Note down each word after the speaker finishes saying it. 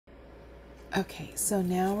Okay, so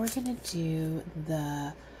now we're gonna do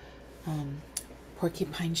the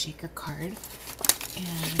porcupine shaker card,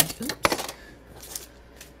 and oops,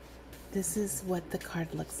 this is what the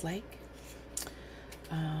card looks like.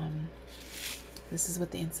 This is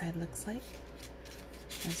what the inside looks like.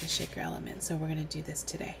 There's a shaker element, so we're gonna do this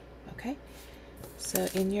today. Okay, so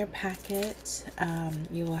in your packet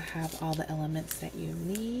you will have all the elements that you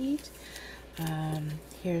need.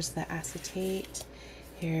 Here's the acetate,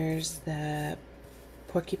 here's the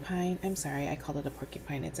porcupine, I'm sorry, I called it a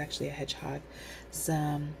porcupine, it's actually a hedgehog,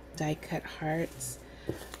 some die cut hearts,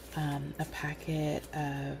 a packet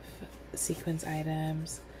of sequence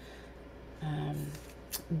items,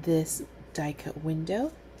 this die cut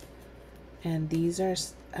window, and these are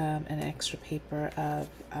an extra paper of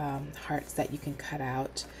hearts that you can cut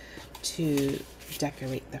out to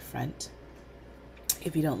decorate the front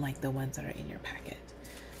if you don't like the ones that are in your packet.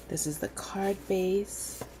 This is the card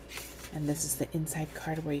base, and this is the inside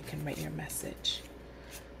card where you can write your message.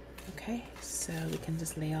 Okay, so we can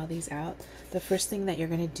just lay all these out. The first thing that you're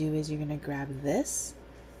going to do is you're going to grab this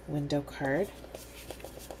window card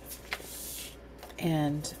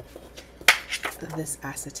and this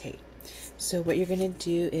acetate. So what you're going to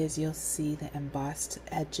do is you'll see the embossed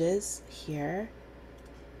edges here,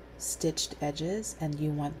 stitched edges, and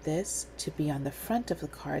you want this to be on the front of the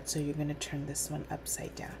card, so you're going to turn this one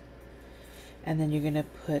upside down. And then you're going to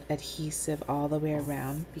put adhesive all the way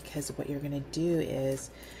around, because what you're going to do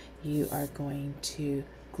is you are going to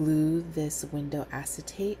glue this window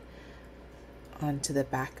acetate onto the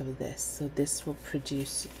back of this. So this will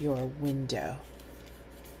produce your window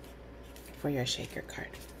for your shaker card.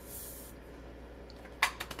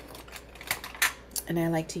 And I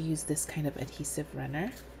like to use this kind of adhesive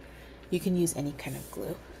runner. You can use any kind of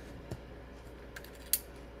glue.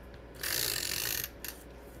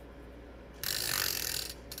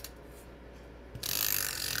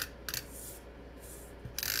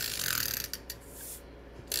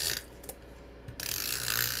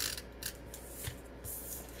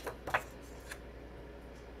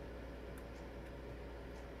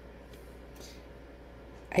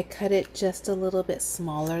 I cut it just a little bit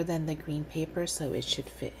smaller than the green paper, so it should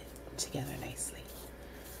fit together nicely.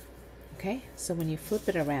 Okay, so when you flip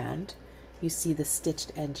it around, you see the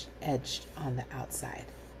stitched edge on the outside,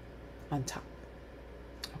 on top.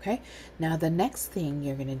 Okay, now the next thing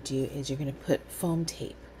you're going to do is you're going to put foam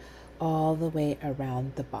tape all the way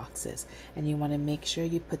around the boxes, and you want to make sure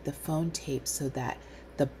you put the foam tape so that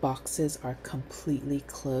the boxes are completely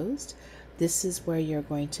closed. This is where you're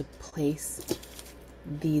going to place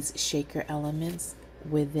these shaker elements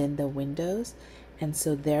within the windows, and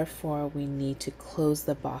so therefore we need to close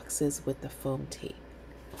the boxes with the foam tape.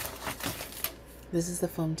 This is the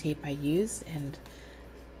foam tape I use, and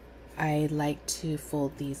I like to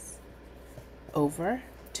fold these over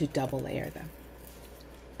to double layer them.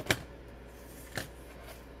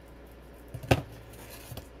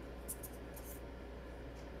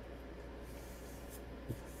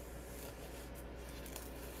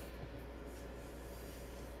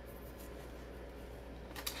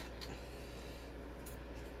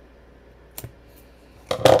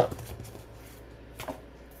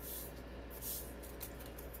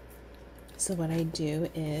 So what I do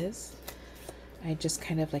is I just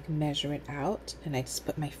kind of like measure it out, and I just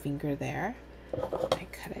put my finger there, and I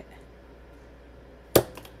cut it.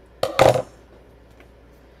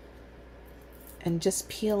 And just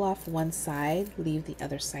peel off one side, leave the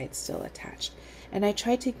other side still attached. And I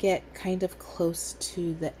try to get kind of close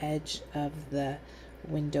to the edge of the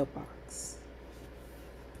window box.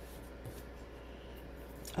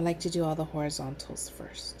 I like to do all the horizontals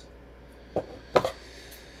first.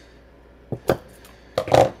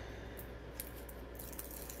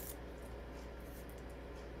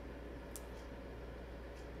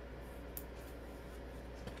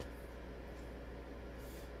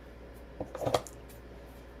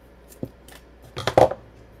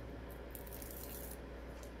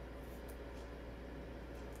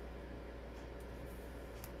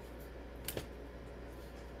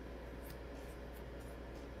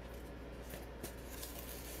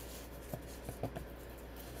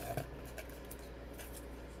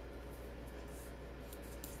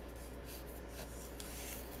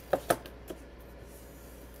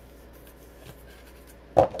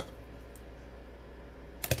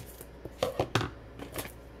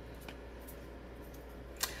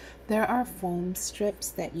 There are foam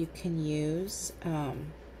strips that you can use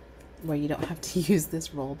where you don't have to use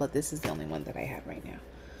this roll, but this is the only one that I have right now.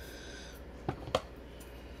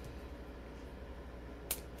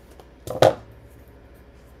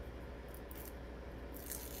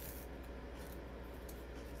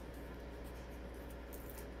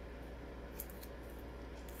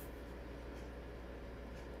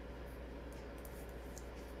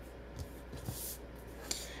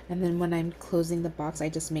 And then when I'm closing the box, I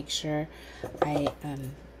just make sure I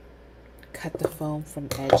cut the foam from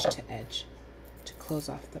edge to edge to close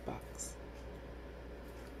off the box.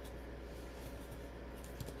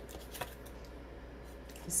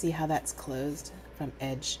 You see how that's closed from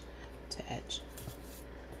edge to edge.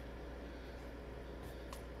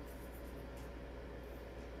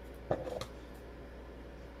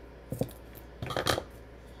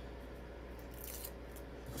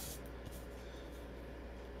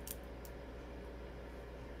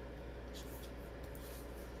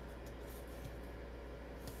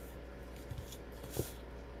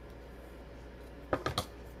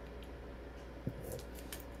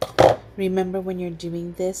 Remember, when you're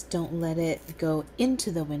doing this, don't let it go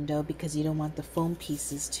into the window because you don't want the foam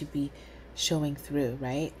pieces to be showing through,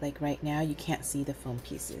 right? Like right now, you can't see the foam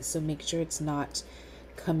pieces. So make sure it's not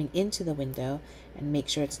coming into the window, and make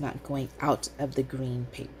sure it's not going out of the green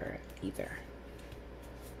paper either.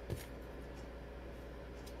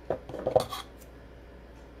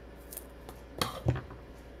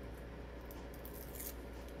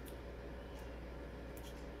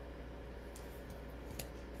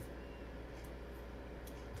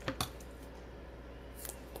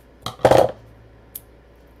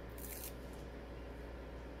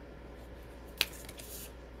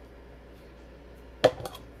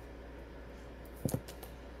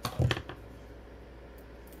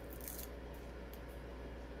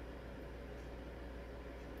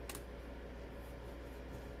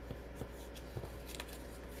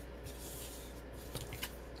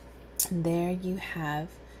 And there you have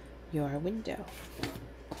your window.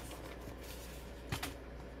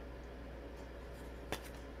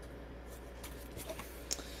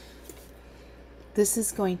 This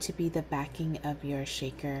is going to be the backing of your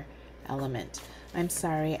shaker element. I'm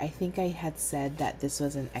sorry, I think I had said that this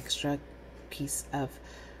was an extra piece of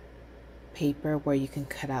paper where you can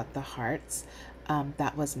cut out the hearts.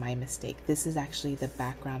 That was my mistake. This is actually the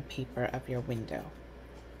background paper of your window.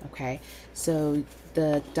 Okay, so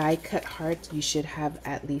the die cut heart, you should have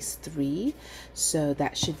at least 3, so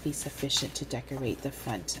that should be sufficient to decorate the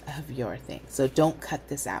front of your thing. So don't cut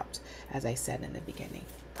this out, as I said in the beginning.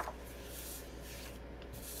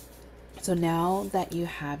 So now that you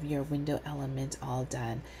have your window element all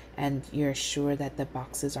done and you're sure that the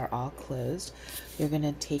boxes are all closed, you're going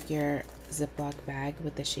to take your Ziploc bag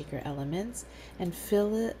with the shaker elements and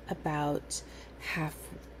fill it about half,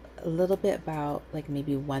 a little bit about like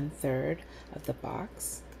maybe 1/3 of the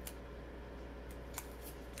box.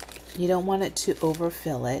 You don't want it to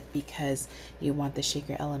overfill it because you want the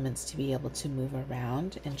shaker elements to be able to move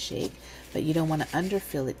around and shake, but you don't want to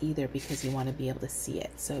underfill it either because you want to be able to see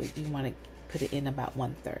it. So you want to put it in about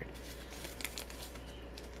 1/3.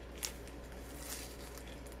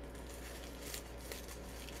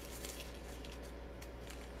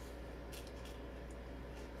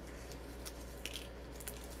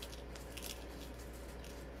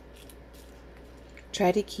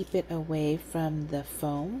 Try to keep it away from the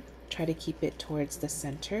foam. Try to keep it towards the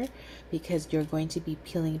center because you're going to be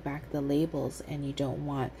peeling back the labels and you don't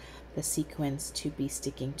want the sequins to be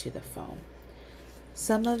sticking to the foam.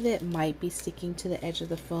 Some of it might be sticking to the edge of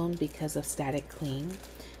the foam because of static cling,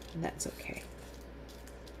 and that's okay.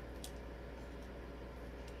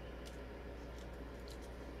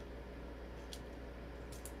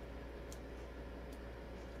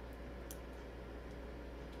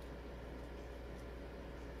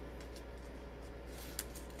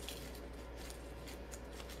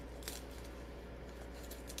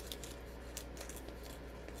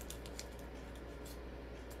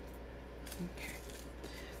 Okay,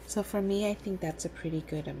 so for me, I think that's a pretty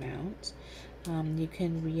good amount. You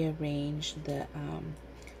can rearrange the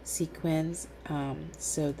sequins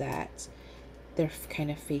so that they're kind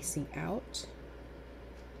of facing out.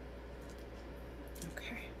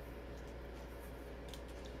 Okay.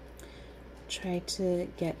 Try to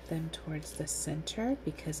get them towards the center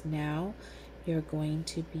because now you're going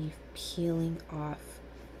to be peeling off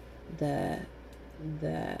the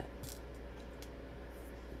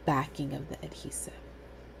backing of the adhesive.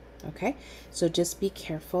 Okay, so just be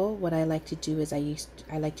careful. What I like to do is I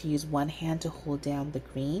like to use one hand to hold down the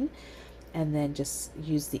green and then just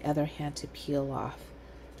use the other hand to peel off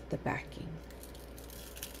the backing.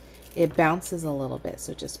 It bounces a little bit,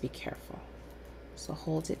 so just be careful. So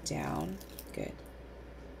hold it down. Good.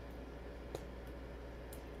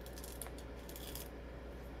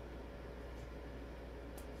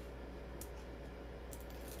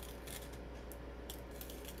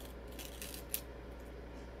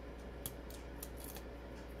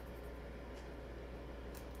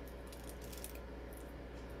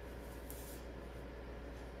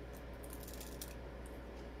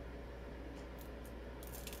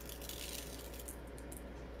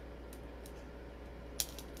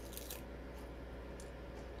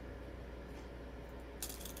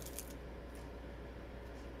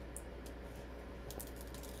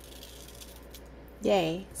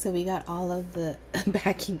 Yay. So we got all of the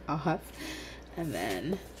backing off. And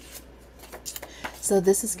then, so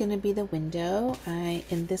this is going to be the window.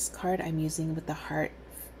 In this card, I'm using with the heart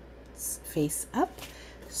face up.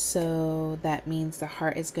 So that means the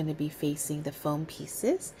heart is going to be facing the foam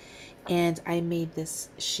pieces. And I made this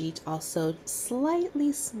sheet also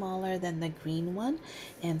slightly smaller than the green one.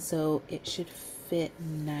 And so it should fit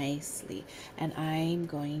nicely. And I'm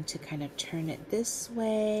going to kind of turn it this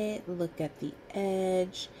way, look at the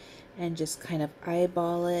edge, and just kind of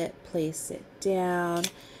eyeball it, place it down,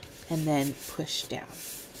 and then push down.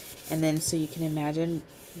 And then so you can imagine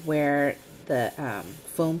where the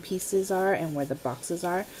foam pieces are and where the boxes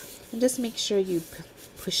are, and just make sure you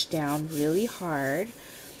push down really hard.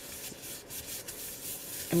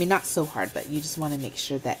 I mean, not so hard, but you just want to make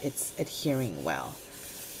sure that it's adhering well.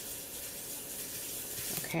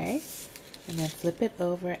 Okay, and then flip it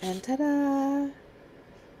over and ta-da!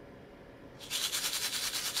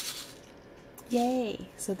 Yay!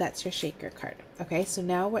 So that's your shaker card. Okay, so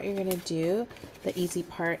now what you're going to do, the easy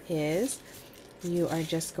part is you are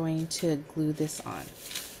just going to glue this on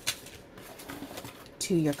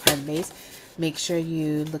to your card base. Make sure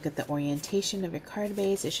you look at the orientation of your card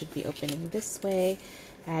base. It should be opening this way.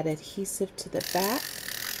 Add adhesive to the back.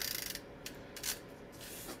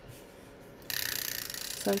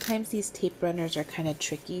 Sometimes these tape runners are kind of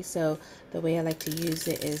tricky, so the way I like to use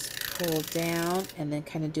it is pull down and then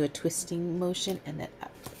kind of do a twisting motion and then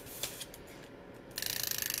up.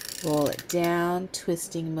 Roll it down,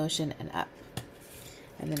 twisting motion and up.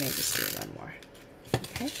 And then I just do one more.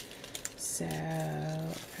 Okay, so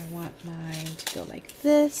I want mine to go like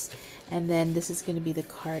this, and then this is going to be the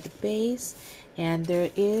card base, and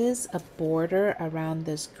there is a border around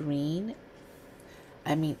this green.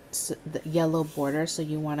 So the yellow border, so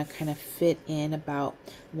you want to kind of fit in about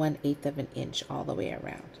 1/8 of an inch all the way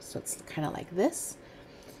around. So it's kind of like this,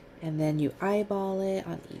 and then you eyeball it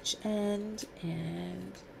on each end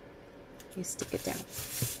and you stick it down.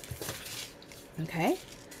 Okay,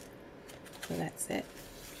 so that's it.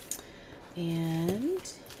 And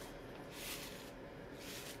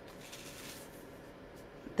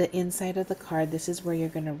the inside of the card, this is where you're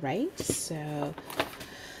going to write. So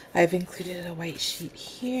I've included a white sheet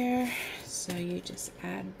here, so you just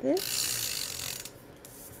add this.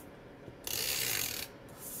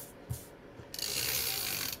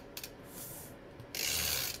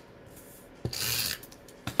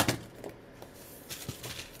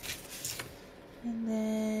 And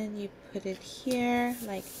then you put it here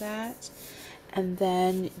like that. And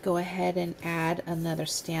then go ahead and add another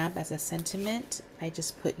stamp as a sentiment. I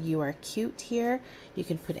just put "You are cute" here. You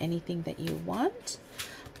can put anything that you want.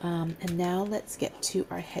 And now let's get to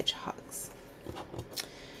our hedgehogs.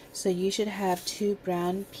 So you should have 2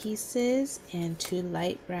 brown pieces and 2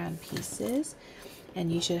 light brown pieces,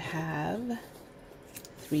 and you should have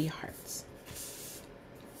 3 hearts.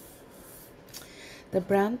 The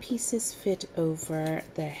brown pieces fit over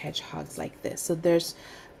the hedgehogs like this. So there's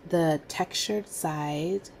the textured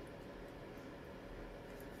side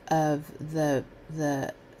of the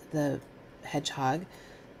hedgehog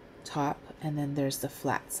top, and then there's the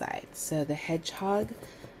flat side. So the hedgehog,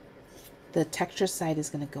 the texture side is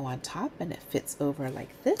going to go on top and it fits over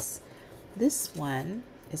like this. This one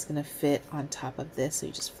is going to fit on top of this, so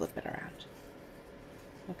you just flip it around.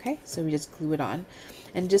 Okay, so we just glue it on,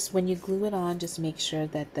 and just when you glue it on, just make sure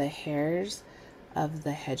that the hairs of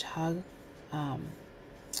the hedgehog, I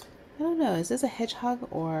don't know, is this a hedgehog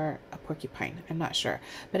or a porcupine? I'm not sure,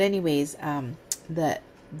 but anyways,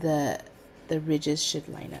 the ridges should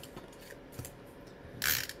line up.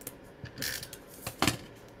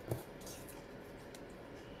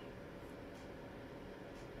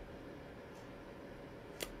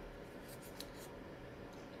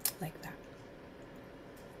 Like that.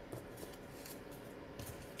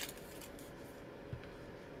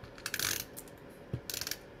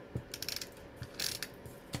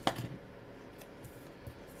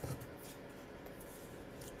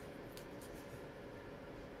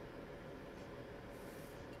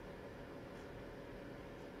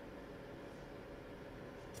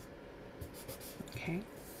 Okay,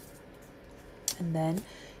 and then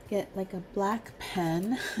get like a black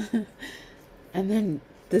pen and then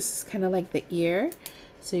this is kind of like the ear,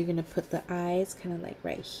 so you're gonna put the eyes kind of like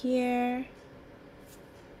right here.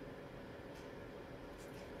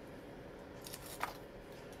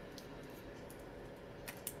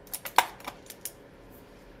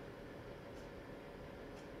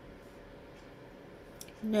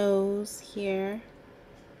 Nose here,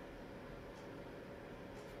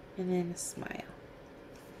 and then a smile.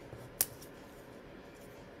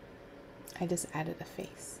 I just added a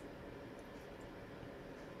face.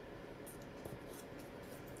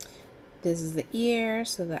 This is the ear,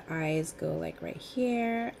 so the eyes go like right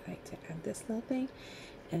here. I like to add this little thing.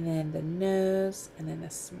 And then the nose, and then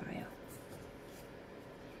a smile.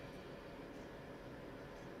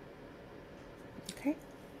 Okay.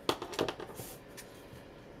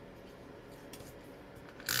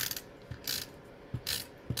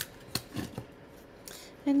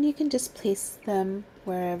 And you can just place them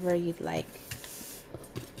wherever you'd like.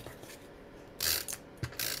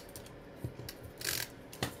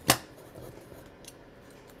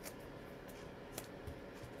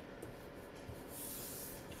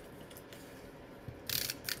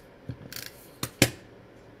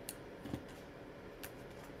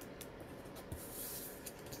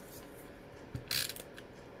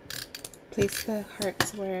 Place the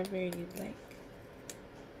hearts wherever you'd like.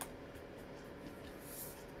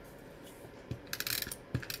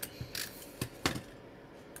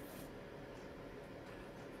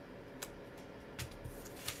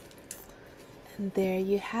 And there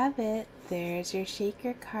you have it. There's your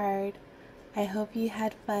shaker card. I hope you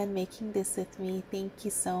had fun making this with me. Thank you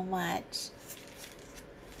so much.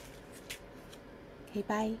 Okay,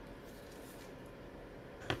 bye.